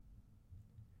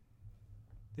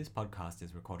This podcast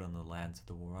is recorded on the lands of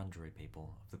the Wurundjeri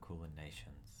people of the Kulin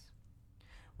Nations.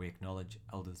 We acknowledge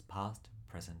elders past,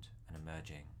 present, and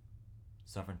emerging.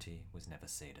 Sovereignty was never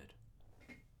ceded.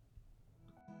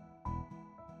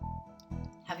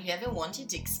 Have you ever wanted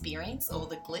to experience all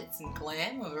the glitz and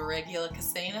glam of a regular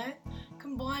casino,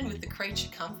 combined with the creature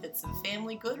comforts of a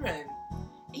family good room?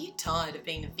 Are you tired of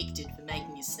being evicted for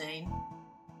making a scene?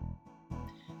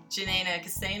 Janino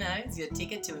Casino is your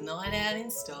ticket to a night out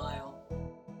in style.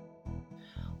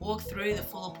 Walk through the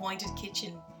full appointed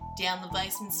kitchen, down the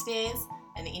basement stairs,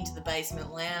 and into the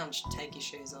basement lounge. Take your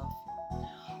shoes off.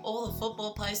 All the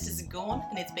football posters are gone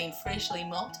and it's been freshly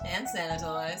mopped and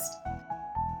sanitised.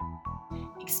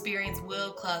 Experience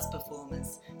world-class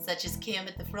performers such as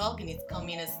Kermit the Frog and his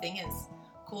communist singers,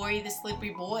 Corey the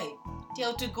Slippery Boy,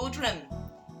 Delta Goodrum,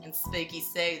 and Spooky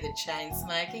Sue the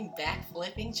chain-smoking,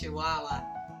 back-flipping chihuahua.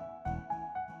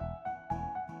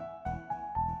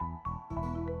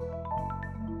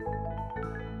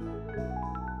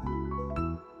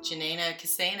 Janino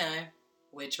Casino,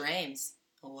 where dreams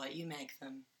are what you make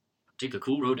them. Take the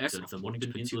cool road exit of the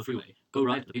Mornington Peninsula Freeway. Go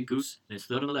right at the Pink Goose, and it's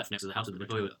third on the left next to the house of the red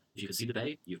Toyota. If you can see the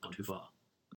bay, you've gone too far.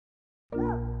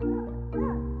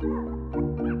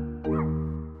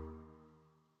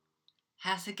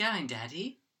 How's it going,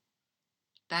 Daddy?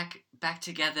 Back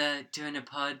together doing a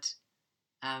pod.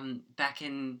 Back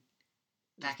in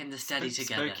the study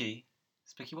together.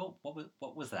 Spooky.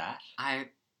 What was that?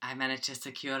 I managed to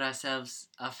secure ourselves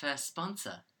our first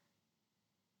sponsor.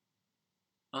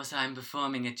 Also, I'm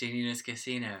performing at Janino's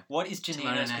Casino. What is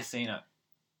Janino's Casino?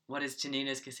 What is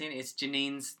Janino's Casino? It's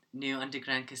Janine's new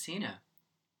underground casino.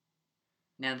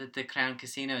 Now that the Crown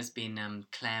Casino has been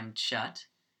clammed shut,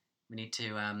 we need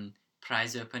to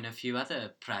prize open a few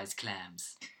other prize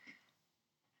clams.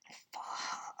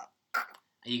 Are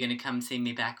you going to come see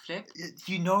me backflip?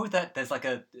 You know that there's like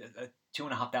a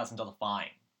 $2,500 fine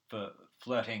for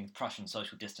flirting Prussian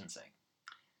social distancing.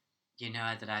 You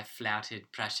know that I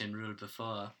flouted Prussian rule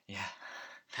before. Yeah.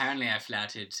 Apparently I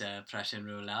flouted Prussian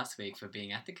rule last week for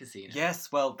being at the casino.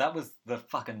 Yes, well, that was the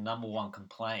fucking number one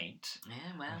complaint. Yeah,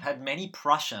 well. I've had many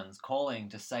Prussians calling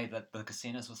to say that the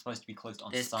casinos were supposed to be closed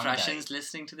on There's Sunday. Prussians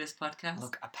listening to this podcast?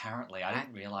 Look, apparently. I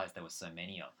didn't realise there were so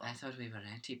many of them. I thought we were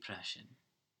anti-Prussian.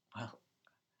 Well,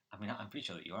 I mean, I'm pretty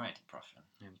sure that you're anti-Prussian.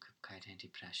 I'm quite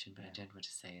anti-Prussian, but Yeah. I don't want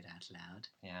to say it out loud.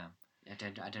 Yeah.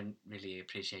 I don't really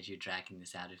appreciate you dragging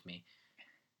this out of me.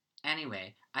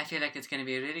 Anyway, I feel like it's going to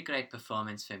be a really great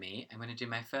performance for me. I'm going to do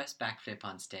my first backflip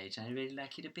on stage, and I'd really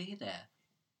like you to be there.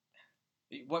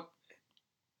 What?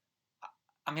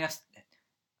 I mean,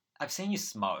 I've seen you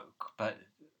smoke, but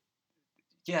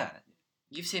yeah.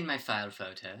 You've seen my file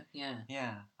photo, yeah.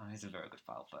 Yeah, I mean, it's a very good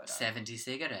file photo. 70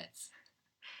 cigarettes.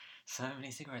 So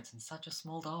many cigarettes and such a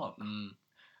small dog. Mm.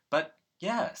 But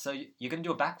yeah, so you're going to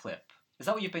do a backflip. Is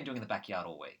that what you've been doing in the backyard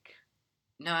all week?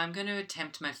 No, I'm going to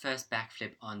attempt my first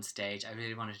backflip on stage. I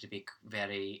really want it to be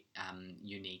very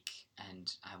unique,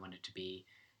 and I want it to be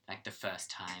like the first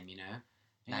time, you know?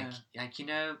 Like you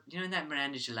know in that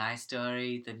Miranda July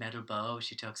story, The Metal Bow,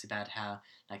 she talks about how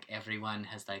like everyone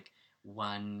has like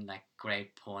one like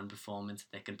great porn performance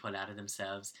that they can pull out of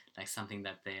themselves, like something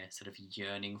that they're sort of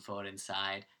yearning for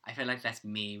inside. I feel like that's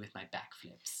me with my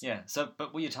backflips. Yeah. So,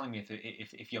 but what you're telling me,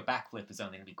 if your backflip is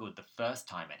only going to be good the first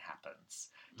time it happens,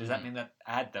 does that mean that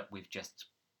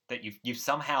you've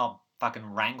somehow fucking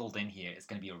wrangled in here is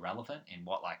going to be irrelevant in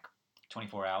what, like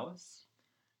 24 hours?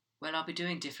 Well, I'll be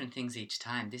doing different things each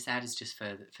time. This ad is just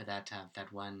for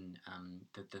that one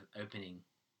the opening.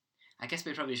 I guess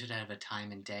we probably should have a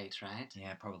time and date, right?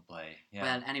 Yeah, probably. Yeah.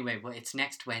 Well, anyway, it's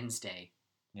next Wednesday.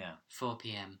 Yeah. 4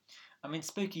 p.m. I mean,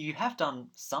 Spooky, you have done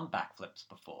some backflips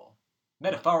before.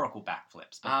 Metaphorical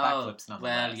backflips, but backflips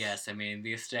nonetheless. Well, yes. I mean,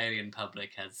 the Australian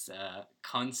public has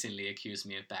constantly accused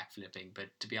me of backflipping, but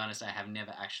to be honest, I have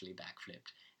never actually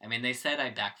backflipped. I mean, they said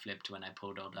I backflipped when I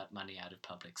pulled all that money out of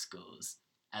public schools,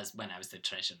 as when I was the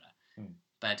treasurer.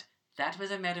 But that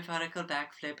was a metaphorical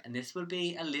backflip, and this will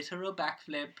be a literal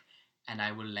backflip, and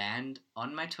I will land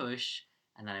on my tush,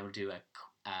 and then I will do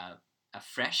a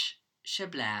fresh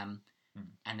shablam,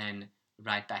 and then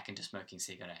right back into smoking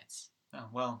cigarettes. Oh,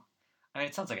 well, I mean,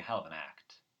 it sounds like a hell of an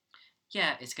act.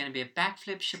 Yeah, it's going to be a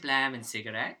backflip, shablam, and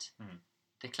cigarette.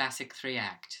 The classic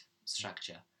 3-act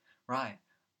structure. Right.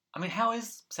 I mean, how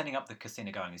is setting up the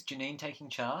casino going? Is Janine taking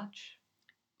charge?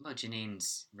 Well,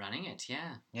 Janine's running it,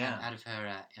 yeah. Yeah. Out of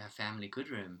her family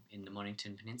good room in the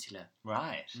Mornington Peninsula.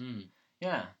 Right. Mm.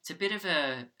 Yeah. It's a bit of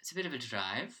a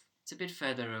drive. It's a bit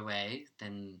further away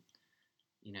than,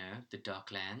 you know, the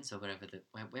Docklands or wherever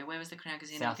where was the Crown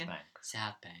Casino again? South Bank.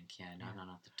 South Bank, yeah. No,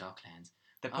 not the Docklands.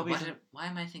 There Oh, probably isn't. why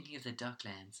am I thinking of the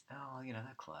Docklands? Oh, they're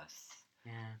close.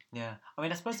 Yeah. Yeah. I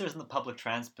mean, I suppose there isn't the public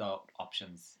transport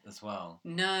options as well.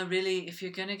 No, really, if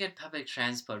you're going to get public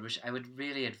transport, which I would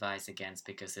really advise against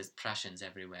because there's Prussians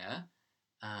everywhere,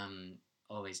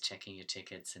 always checking your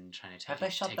tickets and trying to Have they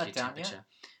shut take that your down yet? temperature.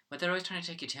 But they're always trying to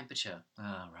take your temperature.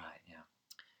 Oh, right. Yeah.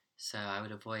 So I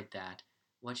would avoid that.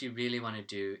 What you really want to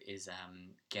do is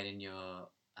get in your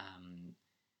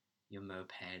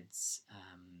mopeds,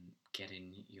 get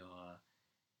in your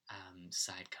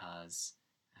sidecars,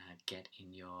 get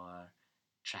in your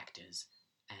tractors,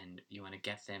 and you want to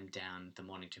get them down the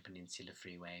Mornington Peninsula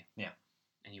Freeway. Yeah.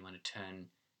 And you want to turn,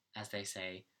 as they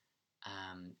say,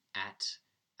 at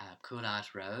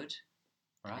Coolart Road.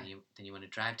 Right. And then you want to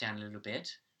drive down a little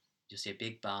bit. You'll see a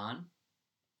big barn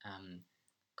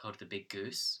called the Big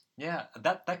Goose. Yeah,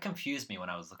 that confused me when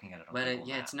I was looking at it on Well, Google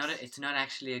yeah, Maps. it's not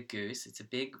actually a goose. It's a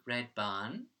big red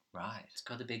barn. Right. It's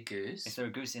called the Big Goose. Is there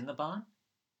a goose in the barn?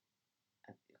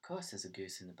 Of course, there's a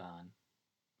goose in the barn.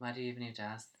 Why do you even need to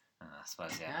ask? I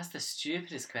suppose, You yeah. ask the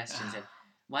stupidest questions.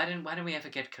 Why don't we ever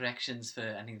get corrections for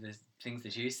any of the things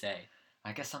that you say?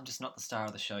 I guess I'm just not the star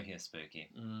of the show here, Spooky.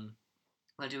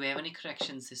 Well, do we have any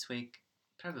corrections this week?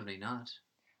 Probably not.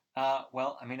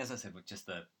 Well, I mean, as I said, with just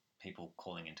the people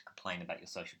calling in to complain about your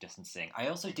social distancing, I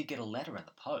also did get a letter in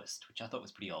the post, which I thought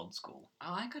was pretty old school.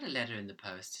 Oh, I got a letter in the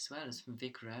post as well. It was from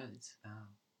Vic Rhodes.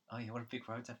 Oh yeah, what did Vic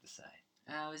Rhodes have to say?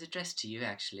 It was addressed to you,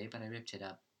 actually, but I ripped it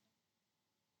up.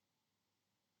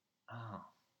 Oh,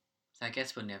 So I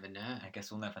guess we'll never know. I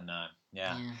guess we'll never know.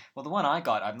 Yeah. Well, the one I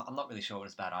got, I'm not really sure what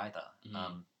it's about either.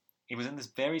 It was in this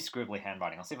very scribbly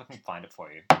handwriting. I'll see if I can find it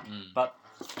for you. But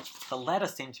the letter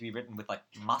seemed to be written with like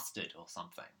mustard or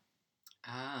something.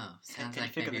 Oh, sounds Can you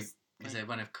like figure maybe this? was it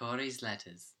one of Corey's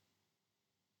letters?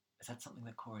 Is that something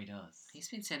that Corey does? He's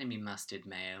been sending me mustard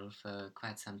mail for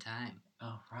quite some time.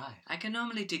 Oh, right. I can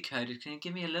normally decode it. Can you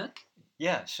give me a look?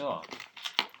 Yeah, sure.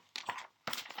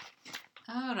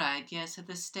 All right, yeah, so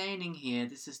the staining here,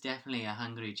 this is definitely a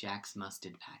Hungry Jack's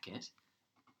mustard packet.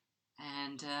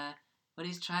 And what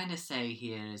he's trying to say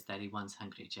here is that he wants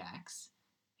Hungry Jack's.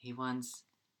 He wants,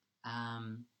 all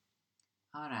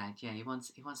right, yeah, he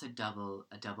wants a double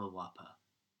Whopper.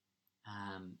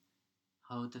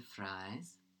 Hold the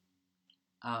fries.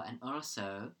 Oh, and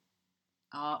also,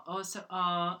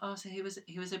 so he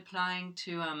was applying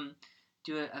to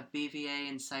do a BVA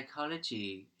in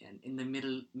psychology in the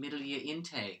middle year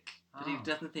intake, but he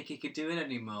doesn't think he could do it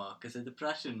anymore because of the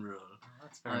Prussian rule. Oh,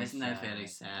 that's very isn't that very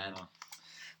sad?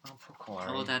 Oh, poor Corey.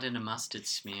 All that in a mustard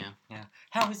smear. Yeah.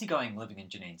 How is he going living in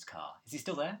Janine's car? Is he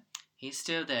still there? He's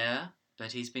still there,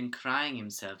 but he's been crying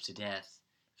himself to death,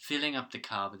 filling up the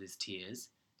car with his tears.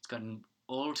 It's gotten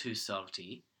all too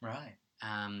salty. Right.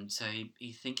 So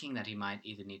he's thinking that he might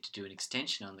either need to do an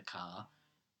extension on the car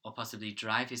or possibly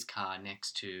drive his car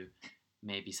next to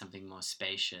maybe something more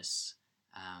spacious,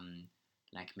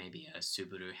 like maybe a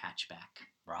Subaru hatchback.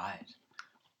 Right.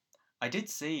 I did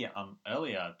see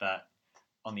earlier that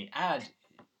on the ad,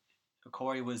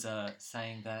 Corey was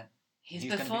saying that He's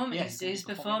gonna be- performing. yeah, He's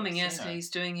gonna be performing. at the Yes, casino. he's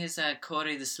doing his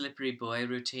Corey the Slippery Boy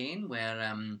routine,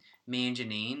 where me and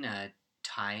Janine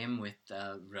tie him with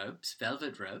ropes,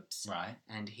 velvet ropes, Right.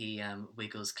 and he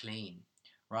wiggles clean.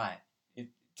 Right.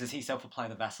 Does he self-apply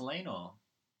the Vaseline or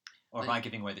am Well- I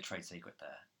giving away the trade secret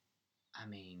there? I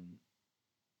mean,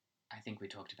 I think we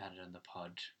talked about it on the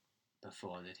pod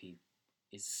before that he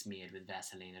is smeared with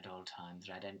Vaseline at all times,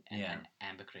 right? And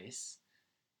ambergris.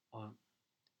 Or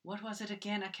what was it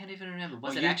again? I can't even remember.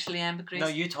 Was it actually ambergris? No,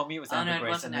 you told me it was Oh, no, it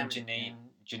ambergris, and then wasn't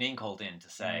Janine called in to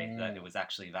say that it was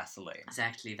actually Vaseline. It's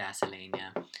actually Vaseline,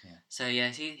 yeah. Yeah. So yeah,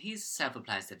 he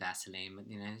self-applies the Vaseline, but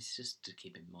it's just to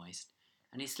keep it moist.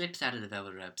 And he slips out of the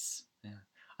velvet ropes.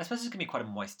 I suppose it's going to be quite a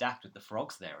moist act with the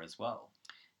frogs there as well.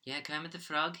 Yeah, Kermit the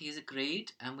Frog, he's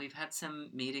agreed, and we've had some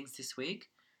meetings this week.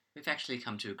 We've actually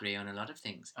come to agree on a lot of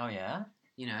things. Oh, yeah?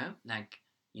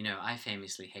 I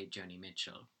famously hate Joni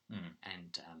Mitchell.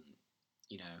 And,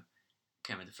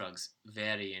 Kermit the Frog's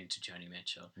very into Joni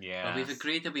Mitchell. Yeah. But we've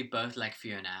agreed that we both like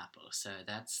Fiona Apple, so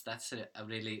that's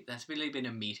really been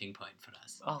a meeting point for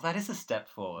us. Oh, that is a step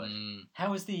forward.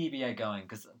 How is the EBA going?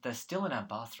 Because they're still in our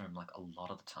bathroom, like, a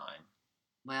lot of the time.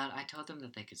 Well, I told them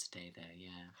that they could stay there,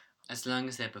 yeah. As long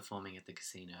as they're performing at the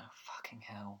casino. Oh, fucking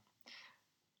hell.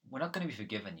 We're not going to be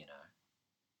forgiven, you know.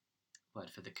 What,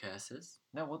 for the curses?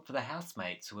 No, well, for the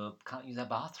housemates who can't use our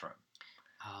bathroom.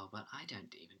 Oh, well, I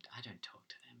don't talk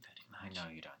to them very I much.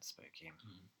 know you don't, Spooky.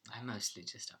 I'm mostly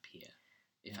just up here,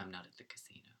 if I'm not at the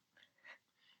casino.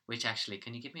 Which, actually,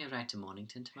 can you give me a ride to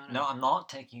Mornington tomorrow? No, I'm not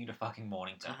taking you to fucking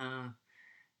Mornington.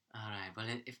 Alright, well,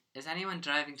 if is anyone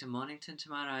driving to Mornington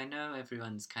tomorrow? I know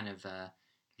everyone's kind of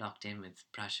locked in with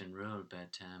Prussian rule,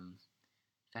 but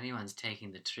if anyone's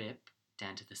taking the trip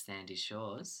down to the sandy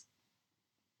shores,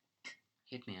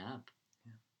 hit me up.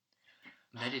 Yeah.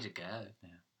 I'm ready to go.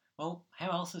 Well,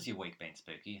 how else has your week been,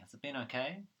 Spooky? Has it been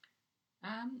okay?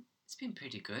 It's been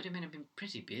pretty good. I mean, I've been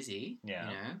pretty busy. Yeah.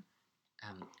 You know,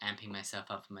 amping myself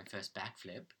up for my first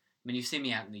backflip. I mean, you've seen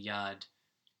me out in the yard.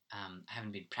 I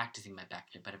haven't been practicing my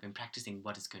backflip, but I've been practicing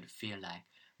what it's going to feel like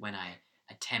when I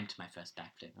attempt my first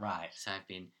backflip. Right. So I've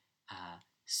been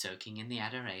soaking in the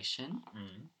adoration.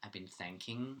 Mm. I've been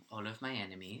thanking all of my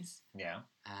enemies. Yeah.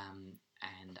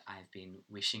 And I've been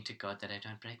wishing to God that I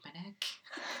don't break my neck.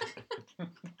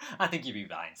 I think you'll be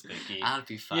fine, Spooky. I'll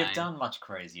be fine. You've done much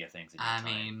crazier things in your time. I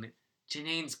mean,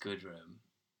 Janine's good room.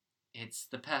 It's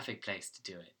the perfect place to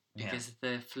do it. Yeah. Because of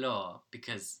the floor,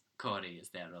 because Corey is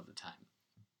there all the time.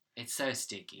 It's so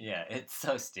sticky. Yeah, it's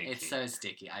so sticky. It's so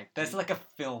sticky. There's like a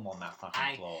film on that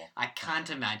fucking floor. I can't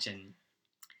imagine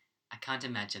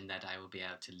that I will be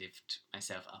able to lift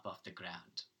myself up off the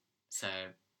ground. So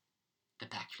the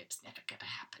backflip's never gonna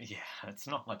happen. Yeah, it's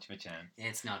not much of a chance.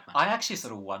 It's not much. I actually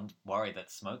sort of worry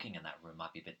that smoking in that room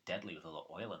might be a bit deadly with all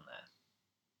the oil in there.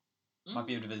 Might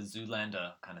be a bit of a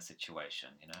Zoolander kind of situation,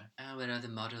 you know? Oh, where other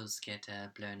models get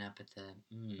blown up at the...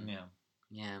 Yeah.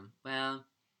 Yeah, well,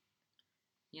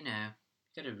 you know,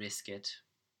 you gotta risk it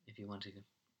if you want to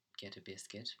get a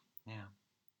biscuit. Yeah.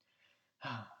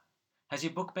 Has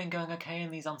your book been going okay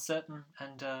in these uncertain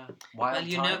and wild Well,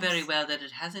 you know times? very well that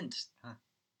it hasn't. Huh.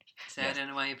 So Yes. I don't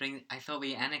know why you bring... I thought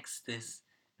we annexed this.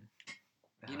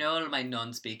 You Yeah. know all of my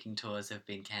non-speaking tours have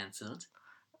been cancelled.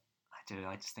 I do.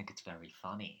 I just think it's very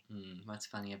funny. What's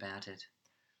funny about it?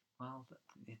 Well,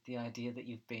 the idea that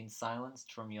you've been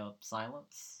silenced from your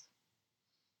silence.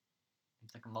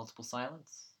 It's like a multiple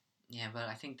silence. Yeah, well,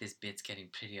 I think this bit's getting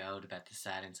pretty old about the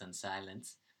silence on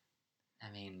silence. I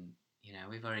mean, you know, have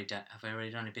we already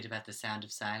done a bit about the sound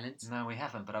of silence? No, we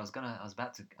haven't. But I was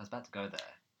about to go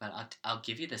there. Well, I'll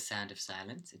give you the sound of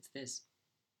silence. It's this.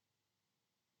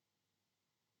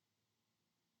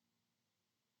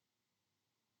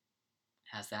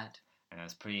 How's that? And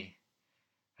it's pretty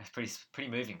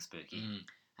moving, Spooky.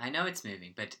 I know it's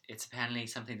moving, but it's apparently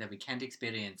something that we can't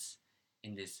experience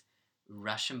in this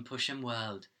Russian Push'em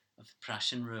world of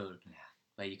Prussian rule,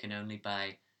 where you can only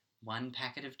buy one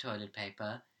packet of toilet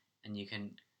paper, and you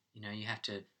have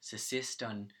to subsist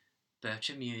on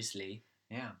Bircher muesli.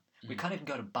 Yeah. We can't even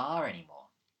go to bar anymore.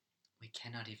 We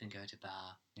cannot even go to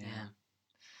bar. Yeah.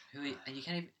 And you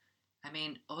can't even... I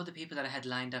mean, all the people that I had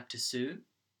lined up to sue.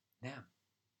 Yeah.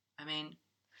 I mean...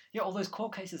 Yeah, all those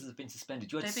court cases have been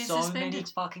suspended. You had They've been so many suspended.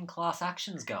 fucking class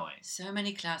actions going. So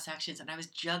many class actions, and I was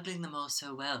juggling them all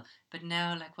so well. But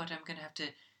now, like, what, I'm going to have to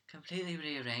completely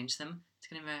rearrange them. It's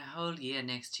going to be a whole year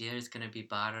next year. It's going to be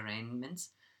bar arraignments.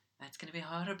 It's going to be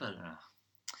horrible. Oh,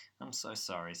 I'm so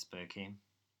sorry, Spooky.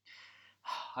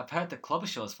 I've heard that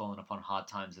Klobuchar's fallen upon hard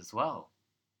times as well.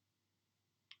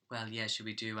 Well, yeah, should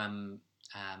we do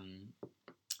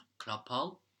club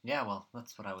poll? Yeah, well,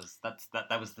 that's what I was.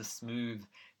 That was the smooth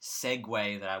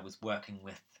segue that I was working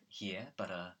with here. But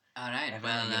All right. evidently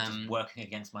Well, you're just working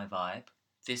against my vibe.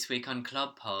 this week on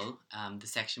Club Poll, the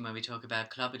section where we talk about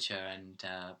Klobuchar and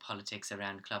politics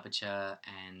around Klobuchar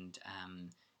and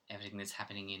everything that's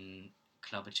happening in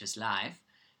Klobuchar's life.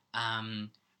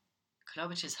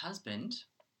 Klobuchar's husband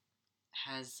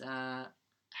has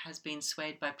been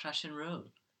swayed by Prussian rule,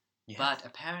 Yes. but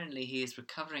apparently he is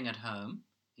recovering at home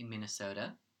in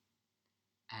Minnesota,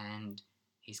 and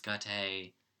he's got as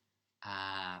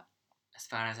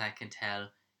far as I can tell,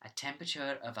 a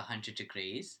temperature of 100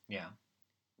 degrees, Yeah.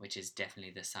 which is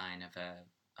definitely the sign of a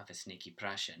sneaky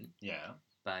Prussian. Yeah.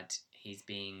 But he's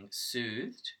being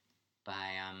soothed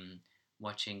by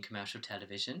watching commercial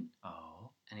television,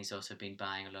 Oh. and he's also been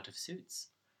buying a lot of suits.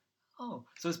 Oh.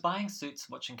 So is buying suits,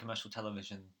 watching commercial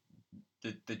television,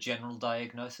 the general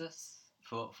diagnosis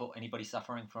for anybody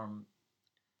suffering from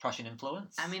Prussian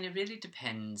influence? I mean, it really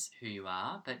depends who you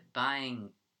are, but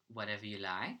buying whatever you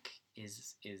like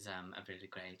is a really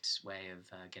great way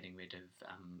of getting rid of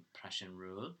Prussian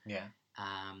rule. Yeah.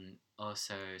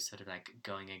 Also, sort of like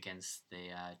going against the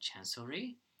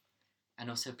chancellery, and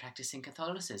also practicing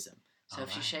Catholicism. So if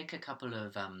you Alright. shake a couple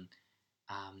of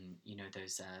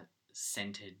those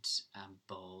scented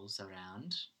bowls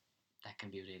around, that can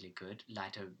be really good.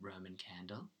 Light a Roman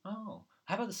candle. Oh.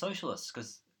 How about the socialists?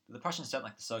 Because the Prussians don't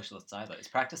like the socialists either. Is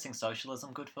practicing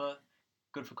socialism good for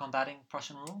combating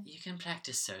Prussian rule? You can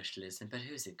practice socialism, but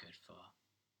who's it good for?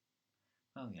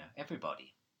 Well,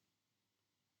 everybody.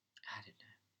 I don't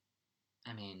know.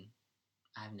 I mean,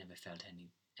 I've never felt any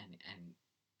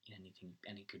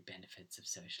good benefits of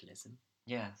socialism.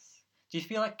 Yes. Do you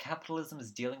feel like capitalism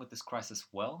is dealing with this crisis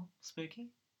well, Spooky?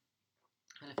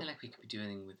 Well, I feel like we could be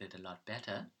dealing with it a lot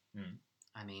better. Hmm.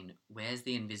 I mean, where's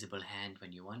the invisible hand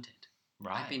when you want it?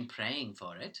 Right. I've been praying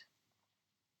for it,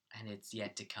 and it's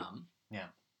yet to come. Yeah.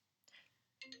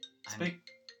 I'm-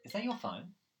 Is that your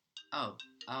phone? Oh,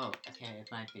 okay, it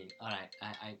might be. All right,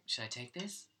 should I take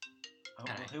this? Oh,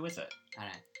 Alright. well, who is it? All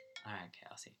right, okay,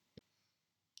 I'll see.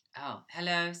 Oh,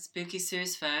 hello, Spooky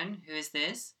Sue's phone. Who is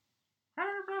this?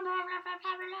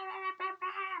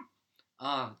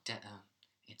 Oh,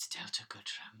 it's Delta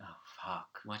Goodrum. Oh,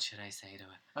 fuck. What should I say to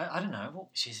her? I don't know. Well,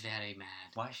 She's very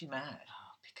mad. why is she mad?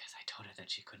 Oh, because I told her that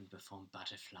she couldn't perform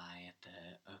Butterfly at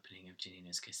the opening of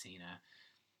Janina's Casino.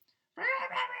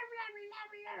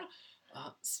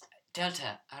 Oh,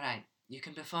 Delta, alright, you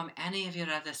can perform any of your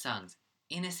other songs.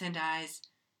 Innocent Eyes,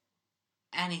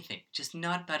 anything, just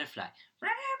not Butterfly.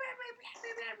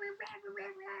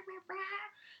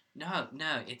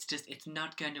 No, it's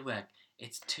not going to work.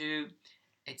 It's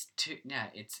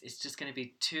just going to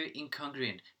be too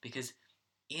incongruent because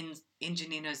in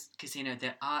Janino's Casino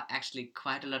there are actually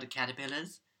quite a lot of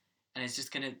caterpillars, and it's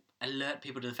just going to alert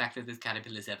people to the fact that there's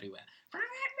caterpillars everywhere.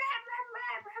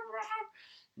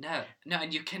 No,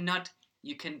 and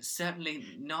you can certainly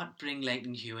not bring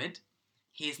Leighton Hewitt.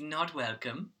 He is not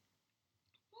welcome.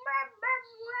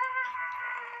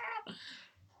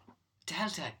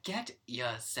 Delta, get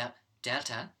yourself...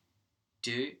 Delta,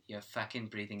 do your fucking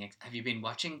breathing... Have you been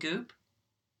watching Goop?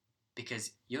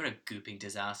 Because you're a gooping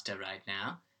disaster right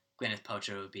now. Gwyneth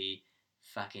Paltrow would be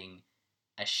fucking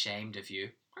ashamed of you.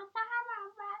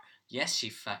 Yes, she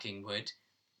fucking would.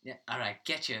 Yeah, alright,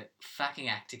 get your fucking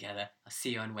act together. I'll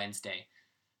see you on Wednesday.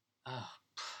 Oh,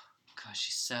 gosh,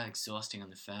 she's so exhausting on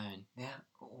the phone. Yeah.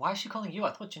 Why is she calling you?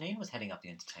 I thought Janine was heading up the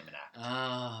entertainment act.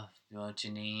 Oh, well,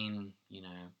 Janine,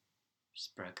 she's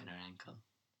broken her ankle.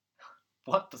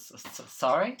 What?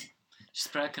 Sorry? She's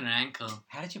broken her ankle.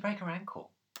 How did you break her ankle?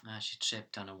 She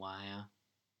tripped on a wire.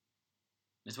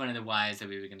 It's one of the wires that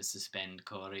we were going to suspend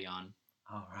Corey on.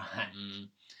 Oh, right.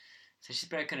 So she's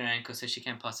broken her ankle, so she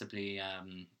can't possibly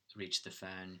reach the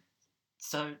phone.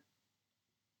 So,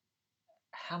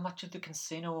 how much of the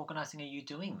casino organising are you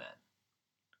doing then?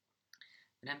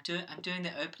 But I'm doing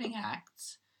the opening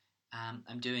acts.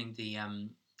 I'm doing the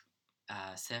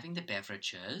serving the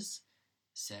beverages,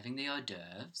 serving the hors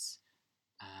d'oeuvres.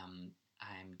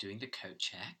 I'm doing the coat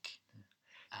check.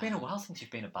 It's been a while since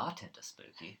you've been a bartender,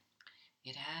 Spooky.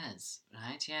 It has,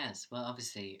 right? Yes. Well,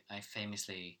 obviously, I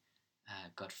famously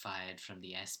got fired from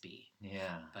the SB.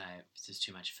 Yeah. But there's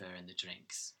too much fur in the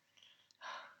drinks.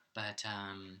 But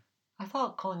I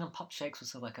thought calling them pop shakes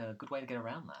was like a good way to get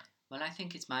around that. well, I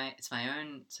think it's my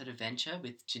own sort of venture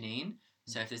with Janine.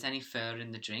 So if there's any fur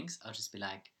in the drinks, I'll just be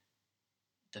like,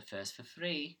 the first for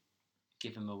free.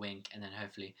 Give them a wink, and then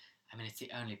hopefully, I mean, it's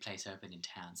the only place open in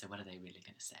town. So what are they really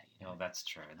going to say? You know? Oh, that's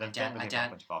true. They've doubt- got I a doubt-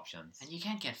 bunch of options. And you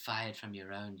can't get fired from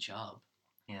your own job.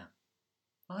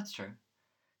 Well, that's true.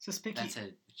 So, Spooky, That's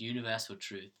a universal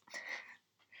truth.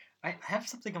 I have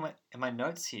something in my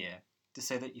notes here to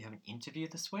say that you have an interview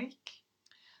this week.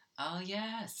 Oh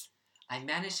yes, I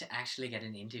managed to actually get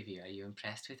an interview. Are you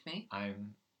impressed with me?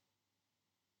 I'm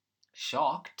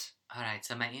shocked. All right,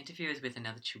 so my interview is with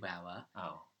another Chihuahua.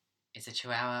 Oh, It's a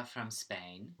Chihuahua from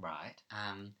Spain. right.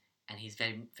 And he's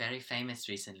very, very famous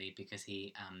recently because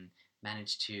he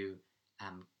managed to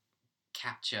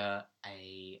capture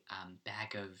a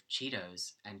bag of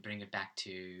Cheetos and bring it back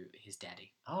to his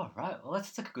daddy. Oh, right. Well, that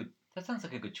sounds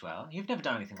like a good chihuahua. You've never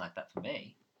done anything like that for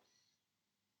me.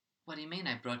 What do you mean?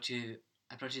 I brought you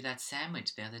that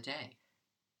sandwich the other day.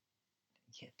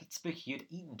 Yeah, but Spooky, you'd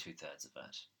eaten 2/3 of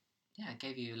it. Yeah, I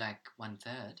gave you like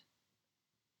 1/3.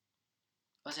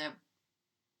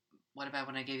 What about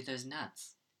when I gave you those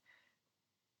nuts?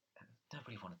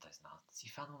 Nobody wanted those nuts.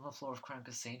 You found them on the floor of Crown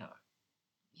Casino.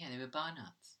 Yeah, they were bar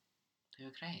nuts. They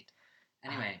were great.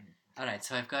 Anyway, all right.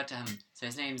 So I've got so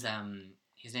his name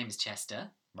is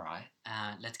Chester. Right.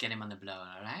 Let's get him on the blower.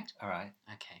 All right. All right.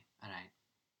 Okay. All right.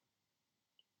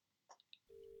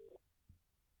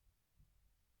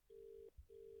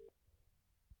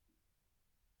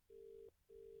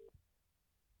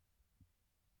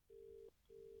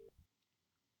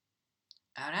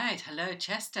 All right. Hello,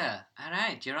 Chester. All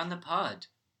right, you're on the pod.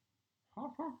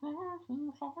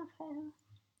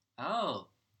 Oh,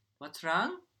 what's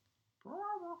wrong?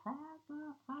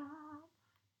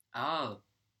 Oh,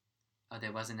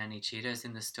 there wasn't any Cheetos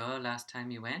in the store last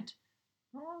time you went?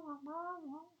 Oh,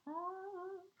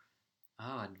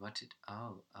 and what did...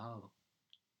 Oh,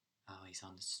 he's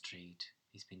on the street.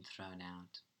 He's been thrown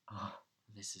out. Oh,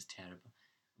 This is terrible.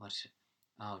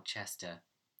 Oh, Chester,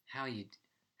 how are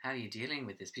How are you dealing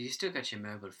with this? But you still got your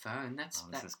mobile phone. Oh,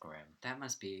 this is grim. That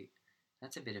must be.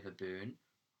 That's a bit of a boon.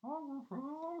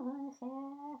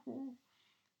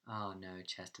 Oh no,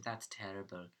 Chester, that's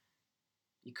terrible.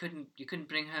 You couldn't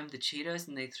bring home the Cheetos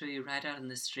and they threw you right out in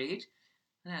the street?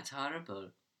 That's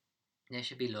horrible. There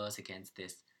should be laws against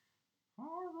this.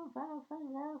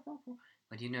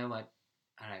 But you know what?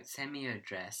 Alright, send me your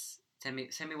address. Send me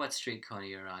what street corner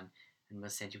you're on and we'll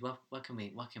send you what can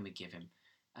we give him?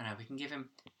 Alright, we can give him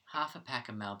half a pack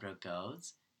of Marlboro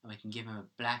Golds and we can give him a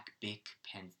black Bic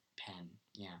pen.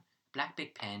 Yeah. Black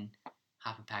Bic pen,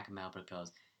 half a pack of Marlboro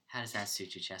Golds. How does that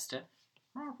suit you, Chester?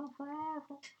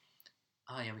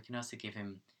 Oh yeah, we can also give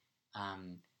him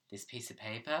this piece of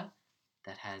paper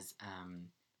that has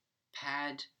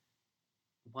pad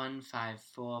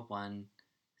 154176287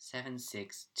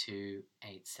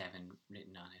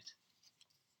 written on it.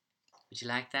 Would you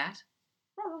like that?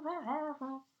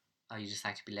 Oh, you just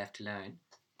like to be left alone?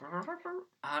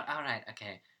 Alright,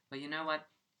 okay. Well, you know what?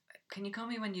 Can you call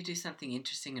me when you do something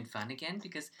interesting and fun again?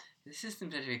 Because this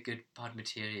isn't very good pod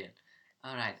material.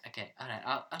 Alright, okay, alright.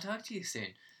 I'll talk to you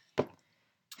soon.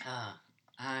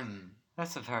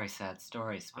 That's a very sad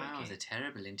story, Spooky. Wow, it was a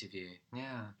terrible interview.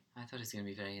 Yeah. I thought it was going to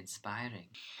be very inspiring.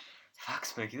 Fuck,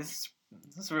 Spooky, this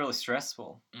is really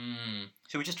stressful. Mm.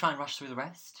 Should we just try and rush through the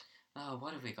rest? Oh,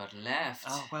 what have we got left?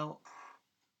 Oh, well...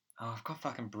 Oh, I've got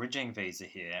fucking bridging visa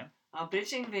here. Oh,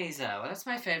 bridging visa. Well, that's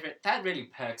my favourite. That really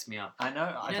perks me up. I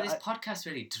know. You know, this podcast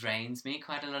really drains me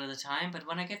quite a lot of the time, but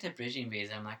when I get to bridging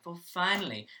visa, I'm like, well,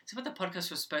 finally. So what the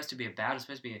podcast was supposed to be about, it was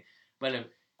supposed to be...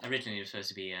 originally it was supposed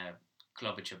to be a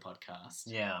Globature podcast.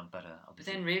 Yeah, but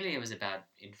then really it was about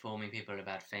informing people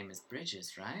about famous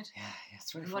bridges, right? Yeah,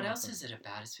 it's really And fun. what else is it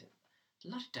about? It's a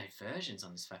lot of diversions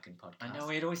on this fucking podcast. I know,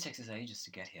 it always takes us ages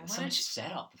to get here. There's so much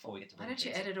setup before we get to Why don't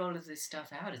you edit all of this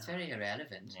stuff out? It's very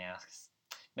irrelevant. Yeah,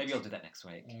 maybe I'll do that next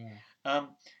week. Yeah.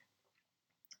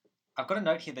 I've got a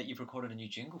note here that you've recorded a new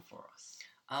jingle for us.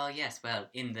 Oh, yes. Well,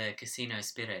 in the casino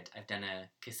spirit, I've done a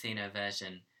casino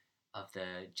version of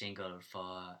the jingle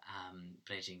for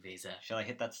Bridging Visa. Shall I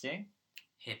hit that sting?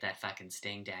 Hit that fucking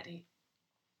sting, Daddy.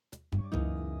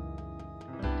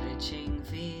 Bridging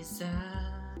Visa,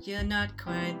 you're not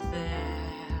quite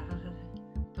there.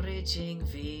 Bridging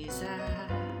Visa,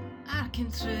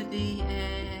 arcing through the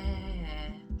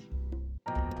air.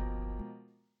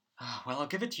 Well, I'll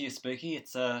give it to you, Spooky.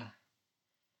 It's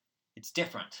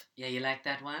different. Yeah, you like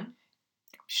that one?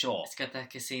 Sure. It's got that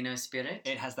casino spirit.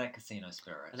 It has that casino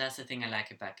spirit. Well, that's the thing I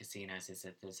like about casinos is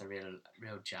that there's a real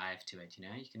jive to it. You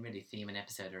know, you can really theme an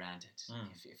episode around it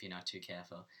if you're not too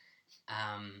careful.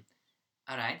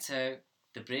 All right, so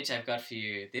the bridge I've got for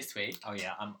you this week. Oh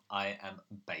yeah, I am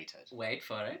baited. Wait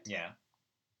for it. Yeah.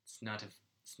 It's not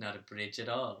a bridge at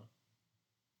all.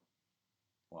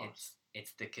 What?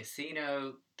 It's the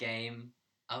casino game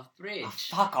of bridge. Oh,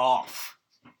 fuck off.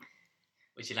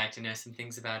 Would you like to know some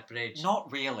things about bridge?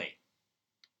 Not really.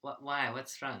 What? Why?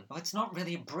 What's wrong? Well, it's not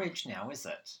really a bridge now, is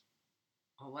it?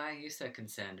 Well, why are you so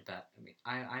concerned about? I mean,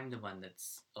 I'm the one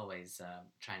that's always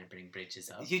trying to bring bridges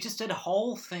up. You just did a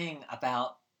whole thing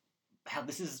about how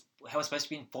we're supposed to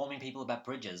be informing people about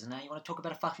bridges, and now you want to talk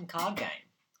about a fucking card game.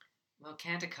 Well,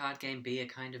 can't a card game be a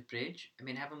kind of bridge? I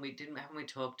mean, haven't we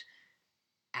talked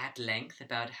at length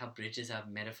about how bridges are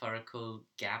metaphorical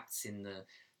gaps in the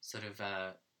sort of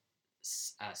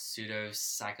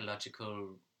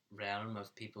pseudo-psychological realm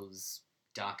of people's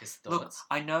darkest thoughts? Look,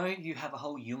 I know you have a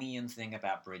whole Jungian thing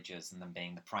about bridges and them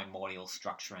being the primordial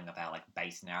structuring of our, like,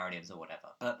 base narratives or whatever,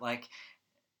 but, like,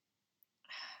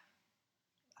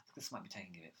 I think this might be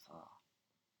taking it a bit far.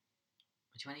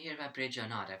 Do you want to hear about bridge or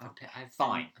not?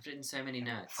 Fine. I've written so many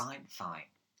notes. Fine.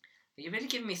 You're really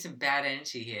giving me some bad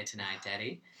energy here tonight,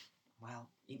 Daddy. Well...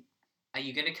 Are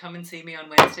you going to come and see me on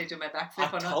Wednesday do my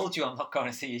backflip or not? I told you I'm not going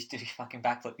to see you do your fucking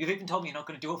backflip. You've even told me you're not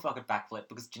going to do a fucking backflip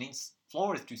because Janine's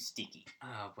floor is too sticky.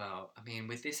 Oh, well, I mean,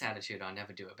 with this attitude, I'll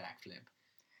never do a backflip.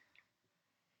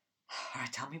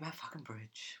 Alright, tell me about fucking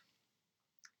bridge.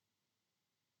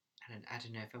 I don't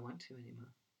know if I want to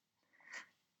anymore.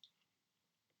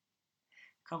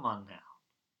 Come on now.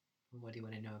 What do you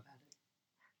want to know about it?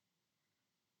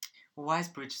 Well, why is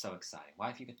bridge so exciting? Why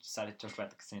have you decided to talk about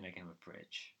the casino game of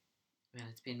bridge? Well,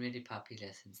 it's been really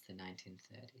popular since the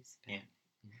 1930s. Yeah,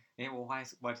 well, why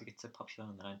did it get so popular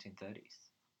in the 1930s?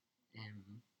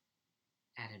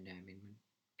 I don't know. I mean,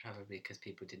 probably because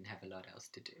people didn't have a lot else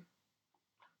to do.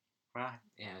 Right.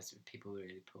 Yeah, people were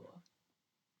really poor.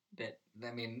 But,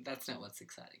 I mean, that's not what's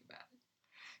exciting about it.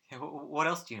 Yeah, what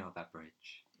else do you know about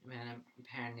bridge? Well,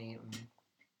 apparently,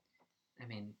 I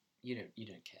mean, you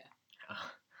don't care.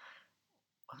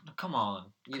 Come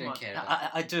on. You come don't on. care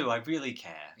about I do. I really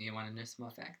care. You want to know some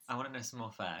more facts? I want to know some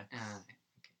more facts. Okay.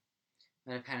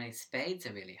 Well, apparently spades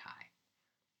are really high.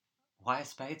 Why are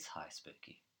spades high,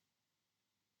 Spooky?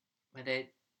 Well,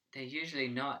 they're usually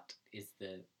not. Is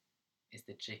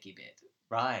the tricky bit.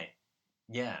 Right.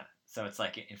 Yeah. So it's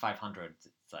like in 500,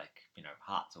 it's like,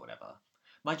 hearts or whatever.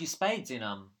 Mind you, spades in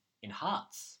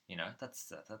hearts. That's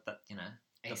that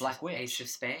the Black Witch. Ace of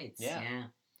spades. Yeah.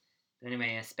 But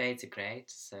anyway, spades are great.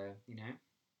 So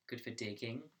good for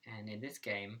digging. And in this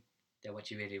game, they're what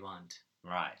you really want.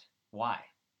 Right. Why?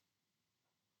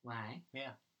 Why?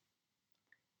 Yeah.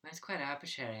 Well, it's quite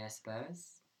arbitrary, I suppose.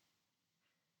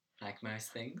 Like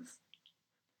most things.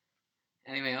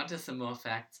 Anyway, on to some more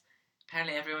facts.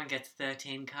 Apparently everyone gets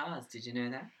 13 cards. Did you know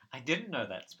that? I didn't know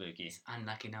that, Spooky. It's an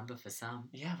unlucky number for some.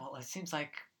 Yeah, well, it seems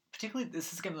like, particularly,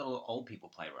 this is a game that all old people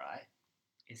play, right?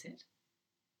 Is it?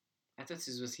 I thought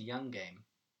this was a young game.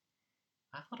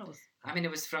 I thought it was... I mean,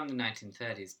 it was from the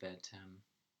 1930s, but,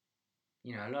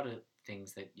 a lot of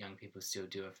things that young people still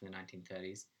do are from the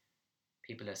 1930s.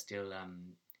 People are still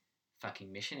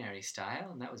fucking missionary style,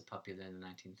 and that was popular in the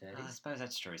 1930s. I suppose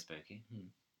that's true, Spooky. Hmm.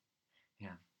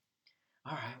 Yeah.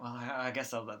 All right, well, I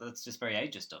guess that's just very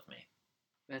ageist of me.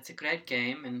 But it's a great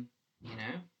game, and,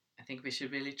 I think we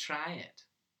should really try it.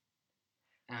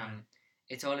 Right.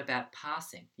 It's all about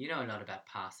passing. You know a lot about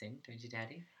passing, don't you,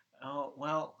 Daddy? Oh,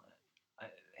 well,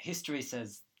 history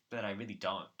says that I really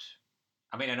don't.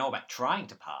 I mean, I know about trying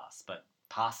to pass, but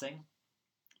passing,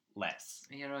 less.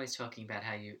 You're always talking about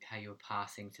how you were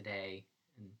passing today,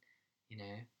 and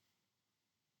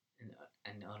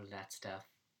and all of that stuff.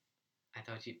 I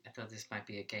thought this might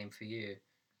be a game for you.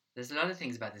 There's a lot of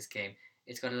things about this game.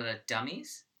 It's got a lot of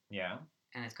dummies, Yeah.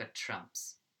 and it's got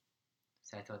trumps.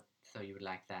 So I thought you would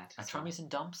like that. Are trummies and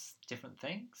dumps different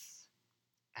things?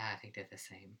 I think they're the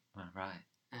same. Oh, right.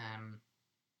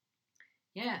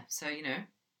 Yeah. So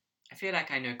I feel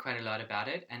like I know quite a lot about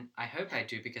it, and I hope I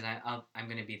do because I'm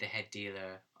going to be the head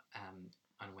dealer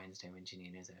on Wednesday when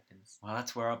Janina's opens. Well,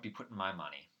 that's where I'll be putting my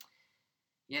money.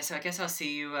 Yeah, so I guess I'll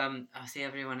see you. I'll see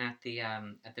everyone at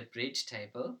the bridge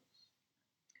table.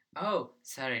 Oh,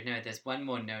 sorry, no. There's one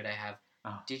more note I have.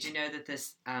 Oh. Did you know that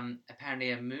there's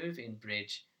apparently a move in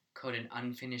bridge called an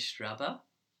unfinished rubber?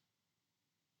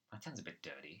 That sounds a bit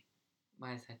dirty.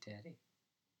 Why is that dirty?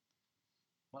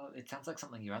 Well, it sounds like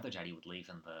something your other daddy would leave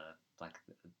in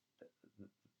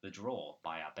the drawer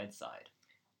by our bedside.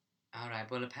 All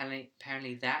right. Well,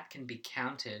 apparently that can be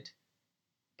countered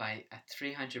by a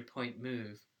 300-point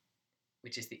move,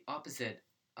 which is the opposite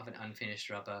of an unfinished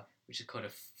rubber, which is called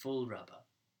a full rubber.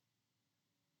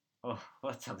 Oh,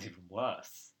 well, that sounds even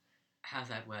worse. How's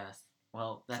that worse?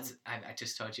 Well, I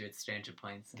just told you it's 300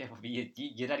 points. Yeah, well,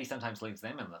 your daddy sometimes leaves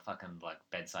them in the fucking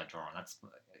bedside drawer, and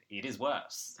it is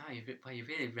worse. Oh, you're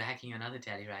really ragging on other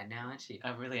daddy right now, aren't you?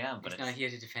 I really am, but he's not here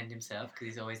to defend himself because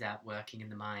he's always out working in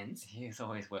the mines. He's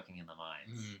always working in the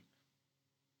mines.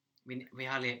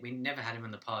 We never had him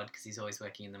on the pod because he's always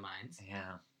working in the mines.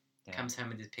 Yeah. Comes home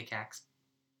with his pickaxe,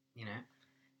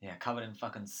 Yeah, covered in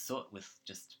fucking soot with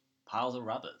just piles of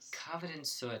rubbers. Covered in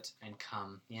soot and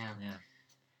cum. Yeah. Yeah.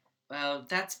 Well,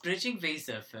 that's bridging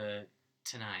visa for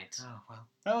tonight. Oh, well.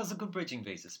 That was a good bridging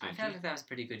visa, Spooky. I felt like that was a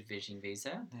pretty good bridging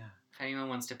visa. Yeah. If anyone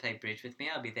wants to play bridge with me,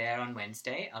 I'll be there on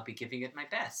Wednesday. I'll be giving it my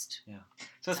best. Yeah.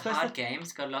 So it's a hard game.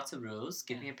 It's got lots of rules.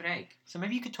 Give me a break. So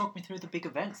maybe you could talk me through the big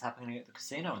events happening at the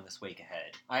casino in this week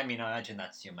ahead. I mean, I imagine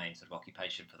that's your main sort of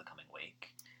occupation for the coming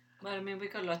week. Well, I mean,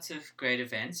 we've got lots of great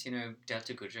events.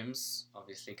 Delta Goodrum's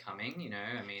obviously coming,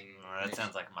 I mean... That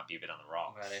sounds like it might be a bit on the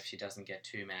rocks. Well, if she doesn't get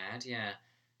too mad, yeah.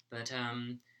 But,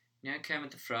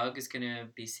 Kermit the Frog is going to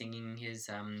be singing his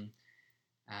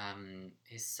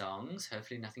songs.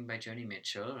 Hopefully nothing by Joni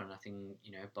Mitchell or nothing,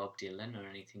 Bob Dylan or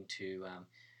anything too,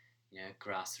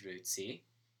 grassrootsy.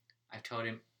 I told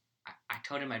him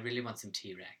I really want some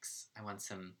T-Rex. I want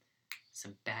some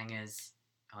bangers.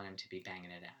 I want him to be banging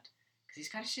it out. Because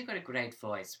he's actually got a great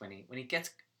voice when he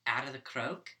gets out of the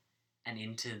croak and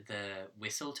into the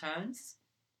whistle tones.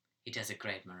 He does a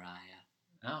great Mariah.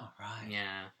 Oh, right.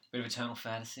 Yeah. Bit of eternal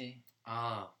fantasy.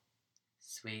 Oh,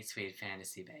 sweet, sweet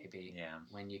fantasy, baby. Yeah.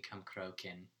 When you come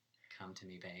croaking, come to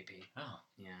me, baby. Oh.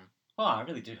 Yeah. Well, I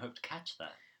really do hope to catch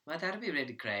that. Well, that'll be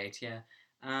really great, yeah.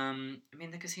 I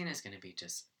mean, the casino's going to be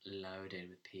just loaded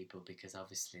with people because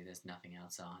obviously there's nothing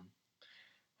else on.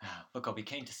 Look, I'll be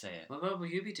keen to see it. Well, what will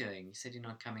you be doing? You said you're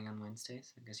not coming on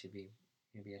Wednesdays. I guess you'll be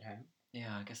at home.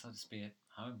 Yeah, I guess I'll just be at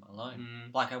home alone,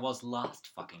 Mm. like I was last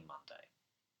fucking Monday.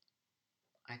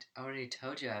 I already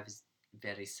told you I was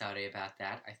very sorry about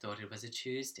that. I thought it was a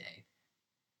Tuesday.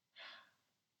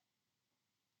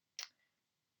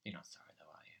 You're not sorry though,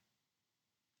 are you?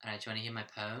 Alright, do you want to hear my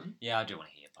poem? Yeah, I do want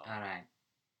to hear your poem. Alright.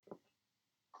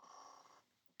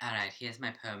 Alright, here's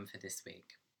my poem for this week.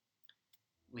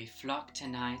 We flock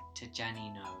tonight to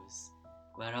Janino's,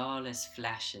 where all is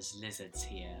flesh as lizards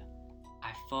here.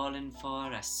 I've fallen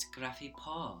for a scruffy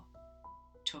paw,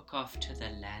 took off to the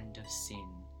land of sin.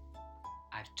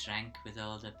 I've drank with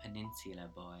all the peninsula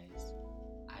boys,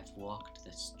 I've walked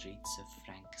the streets of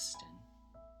Frankston.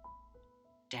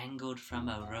 Dangled from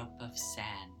a rope of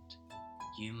sand,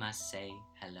 you must say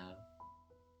hello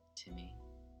to me.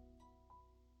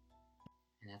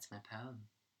 And that's my poem.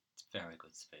 It's very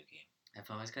good, Spooky. I've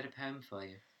always got a poem for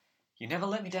you. You never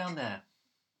let me down there.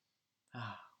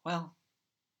 Well,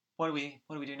 what do we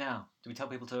do now? Do we tell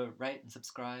people to rate and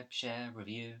subscribe, share,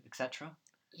 review, etc.?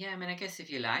 Yeah, I mean, I guess if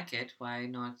you like it, why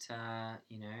not,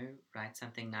 write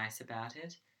something nice about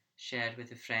it? Share it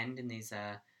with a friend in these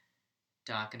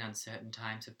dark and uncertain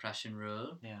times of Prussian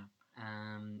rule. Yeah.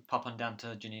 Pop Pop on down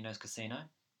to Janino's Casino.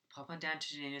 on down to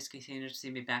Janina's Casino to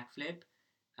see me backflip.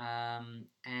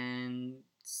 And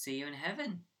see you in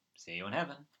heaven. See you in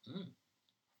heaven. Mm.